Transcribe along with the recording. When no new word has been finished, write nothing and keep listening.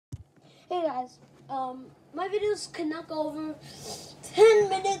Hey guys, my videos cannot go over 10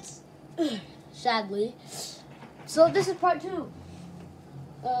 minutes, sadly. So this is part 2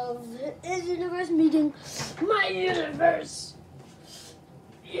 of Is Universe meeting my universe.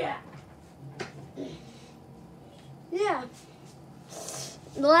 Yeah. Yeah.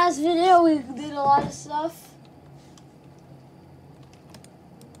 In the last video we did a lot of stuff.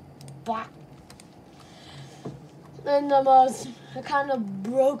 And I kind of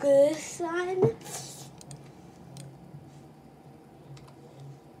broke this sign.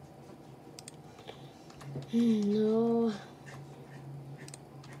 No.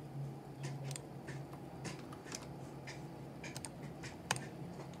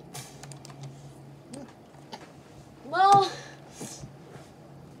 Well.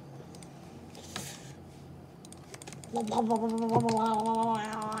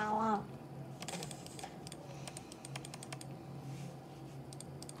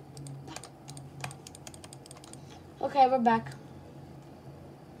 Okay, we're back.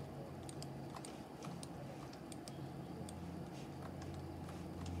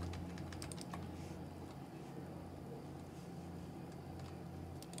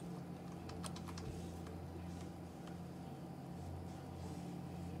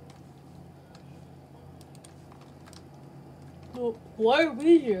 Well, why are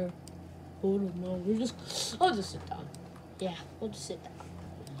we here? Oh no, I'll just sit down. Yeah, we'll just sit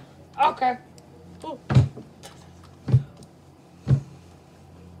down. Okay. Oh.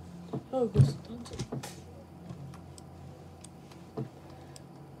 Oh, go sit down.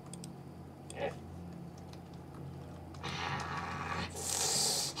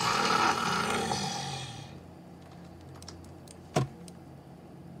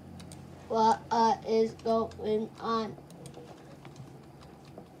 What is going on?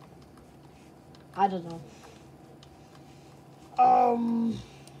 I don't know.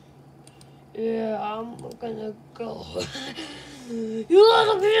 Yeah, I'm gonna go. You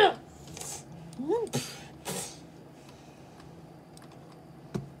little bit.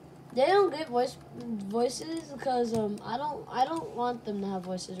 They don't get voices because I don't want them to have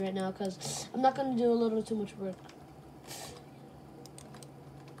voices right now because I'm not gonna do a little too much work.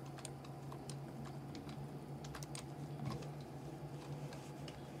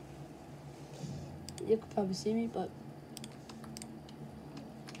 You could probably see me, but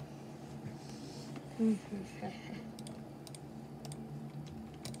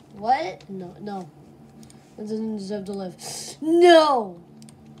what? No. It doesn't deserve to live. No.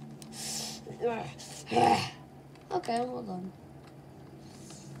 Okay, hold on.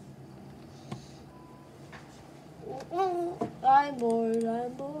 I'm bored.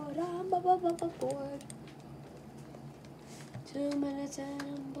 I'm bored. 2 minutes and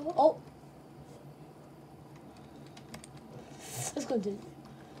I'm bored. Oh. Let's continue.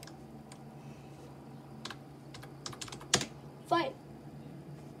 Fight.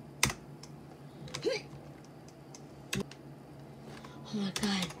 Oh my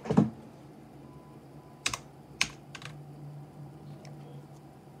god.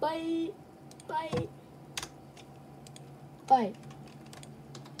 Bite. Bite. Bite.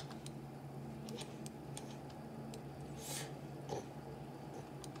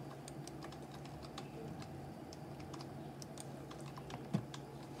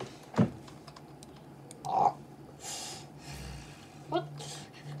 What?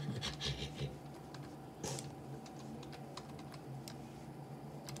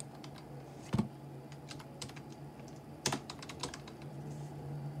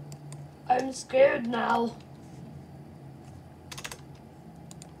 I'm scared now.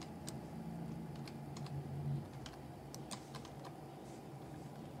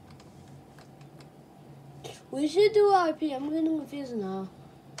 We should do RP. I'm getting confused now.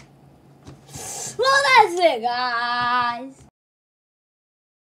 Well, that's it, guys.